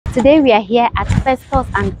Today we are here at Festus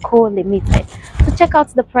and Co Limited to check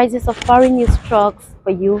out the prices of foreign used trucks for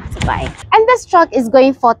you to buy. And this truck is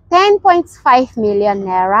going for 10.5 million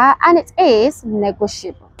naira and it is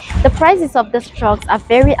negotiable. The prices of these trucks are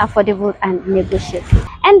very affordable and negotiable.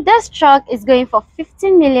 And this truck is going for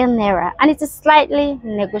 15 million naira and it is slightly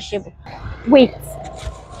negotiable. Wait,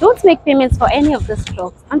 don't make payments for any of these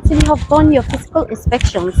trucks until you have done your physical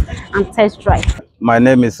inspections and test drive. My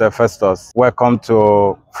name is Festus. Welcome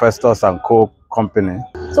to Festus and Co company.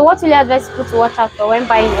 So what will you advise people to watch out for when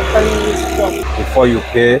buying a foreign used truck? Before you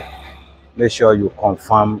pay, make sure you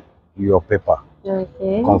confirm your paper.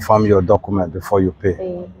 Okay. Confirm your document before you pay.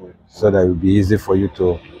 So that it will be easy for you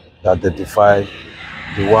to identify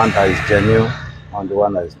the one that is genuine and the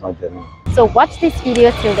one that is not genuine. So watch this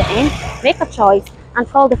video till the end, make a choice, and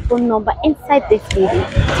call the phone number inside this video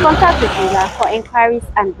to contact the dealer for inquiries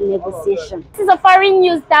and negotiation. This is a foreign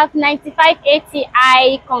used DAF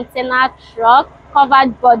 9580i container truck,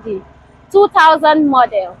 covered body, 2000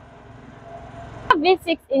 model,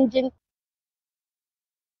 V6 engine.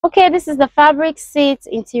 Okay, this is the fabric seat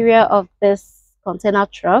interior of this container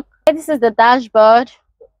truck. This is the dashboard,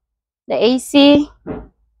 the AC.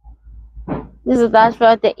 This is the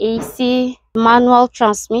dashboard, the AC, manual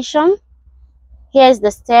transmission. Here's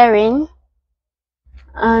the steering,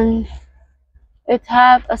 and it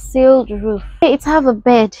have a sealed roof. It have a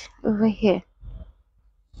bed over here.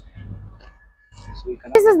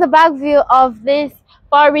 This is the back view of this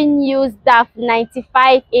foreign used DAF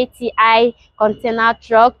 9580i container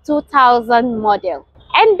truck, 2000 model.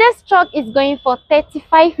 And this truck is going for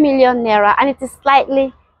 35 million naira and it is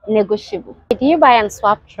slightly negotiable. Do you buy and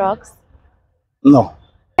swap trucks? No.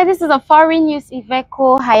 This is a foreign used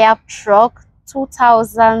Iveco high-up truck,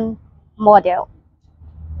 2000 model.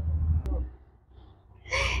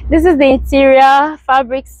 This is the interior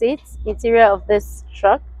fabric seats interior of this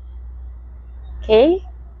truck. Okay,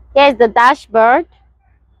 here's the dashboard,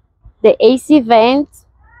 the AC vent,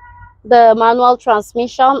 the manual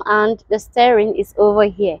transmission, and the steering is over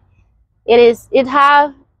here. It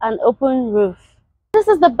have an open roof. This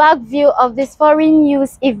is the back view of this foreign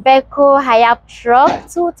used Iveco high-up truck,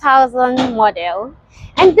 2000 model.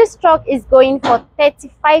 And this truck is going for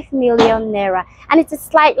 35 million naira and it is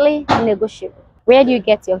slightly negotiable. Where do you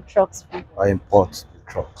get your trucks from? I import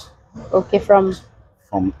the truck. Okay, from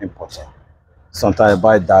importer. Sometimes I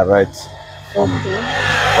buy direct from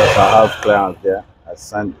because I have clients there. I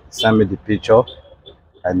send me the picture,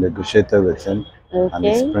 I negotiated with him. Okay. And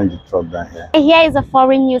it's bring the truck down here. Here is a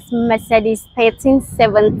foreign used Mercedes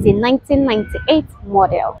 1370 1998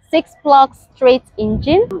 model. 6-plug straight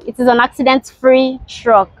engine. It is an accident-free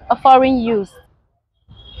truck, a foreign used.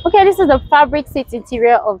 Okay, this is the fabric seat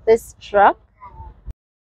interior of this truck.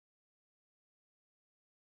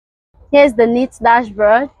 Here's the neat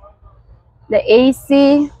dashboard, the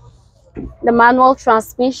AC, the manual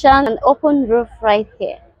transmission, and open roof right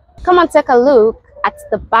here. Come and take a look at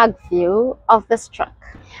the back view of this truck.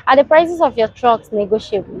 Are the prices of your trucks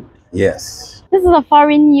negotiable? Yes. This is a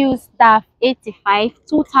foreign used DAF 85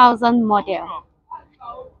 2000 model.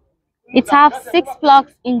 It has 6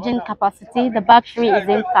 plugs engine capacity, the battery is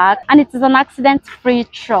intact, and it is an accident-free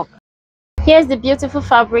truck. Here's the beautiful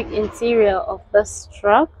fabric interior of this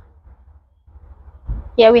truck.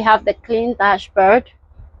 Here we have the clean dashboard,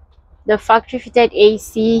 the factory fitted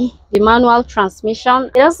AC, the manual transmission.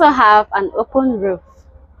 It also have an open roof.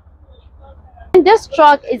 And this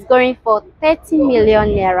truck is going for 30 million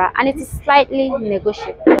naira and it is slightly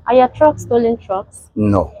negotiable. Are your trucks stolen trucks?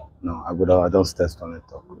 No, I don't stay stolen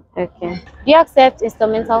truck. Okay. Do you accept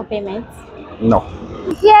instrumental payments? No.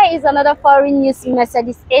 Here is another foreign used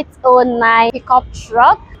Mercedes 809 pickup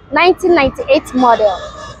truck, 1998 model.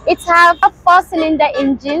 It has a 4-cylinder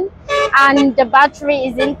engine and the battery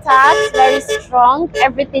is intact, very strong.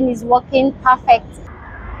 Everything is working perfect.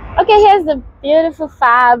 Okay, here's the beautiful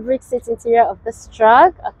fabric seat interior of this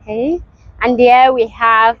truck. Okay, and here we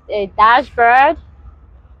have a dashboard.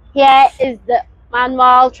 Here is the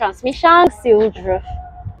manual transmission, sealed roof.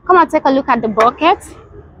 Come and take a look at the bucket.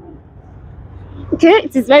 Okay,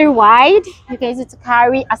 it is very wide. You can use it to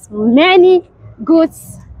carry as many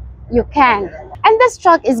goods you can. And this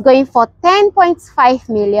truck is going for 10.5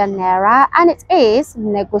 million naira and it is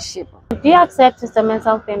negotiable. Do you accept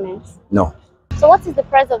instrumental payments? No. So what is the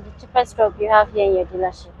price of the cheapest truck you have here in your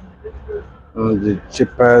dealership? The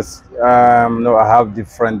cheapest, no, I have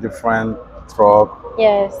different truck.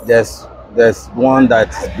 Yes. There's one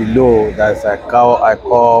that's below, that's I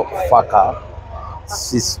call Faka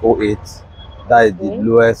 608. That is the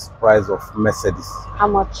lowest price of Mercedes. How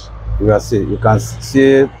much? You can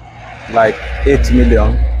see like 8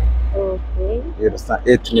 million. Okay. You understand?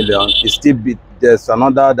 8 million. It's still there's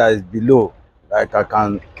another that is below, like I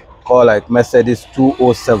can call like Mercedes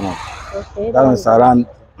 207. Okay, That one's around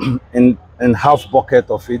in half bucket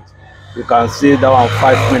of it. You can see that one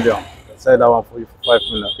 5 million. Say that one for you for 5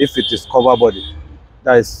 million. If it is cover body,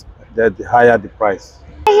 that is the higher the price.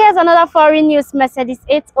 Here's another foreign used Mercedes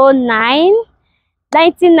 809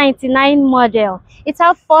 1999 model. It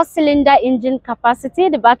has 4-cylinder engine capacity.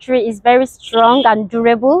 The battery is very strong and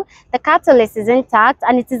durable. The catalyst is intact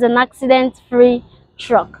and it is an accident-free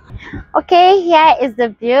truck. Okay, here is the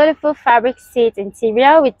beautiful fabric seat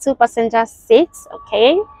interior with 2 passenger seats.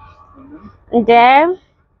 Okay, and there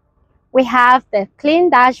we have the clean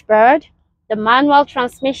dashboard, the manual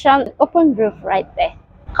transmission, open roof right there.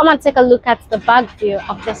 Come and take a look at the back view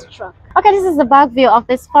of this truck. Okay, this is the back view of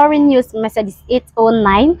this foreign used Mercedes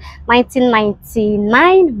 809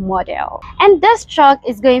 1999 model. And this truck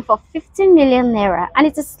is going for 15 million naira and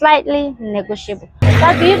it is slightly negotiable.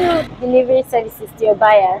 But do you do delivery services to your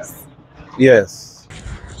buyers? Yes.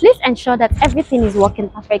 Please ensure that everything is working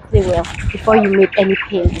perfectly well before you make any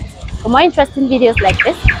payment. For more interesting videos like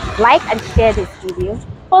this, like and share this video.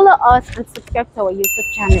 Follow us and subscribe to our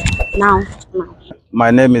YouTube channel now. My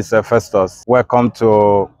name is Festus. Welcome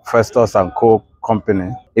to Festus and Co.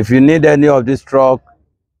 Company. If you need any of this truck,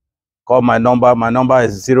 call my number. My number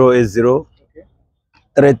is 080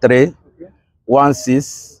 33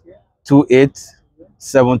 16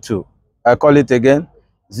 2872. I call it again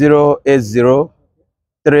 080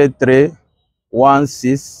 33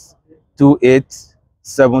 16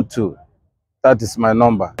 2872. That is my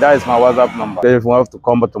number. That is my WhatsApp number. If you have to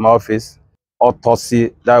come to my office, or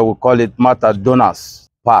Tosi, that we call it Matadonas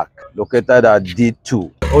Park, located at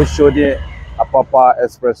D2, Oshodi Apapa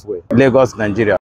Expressway, Lagos, Nigeria.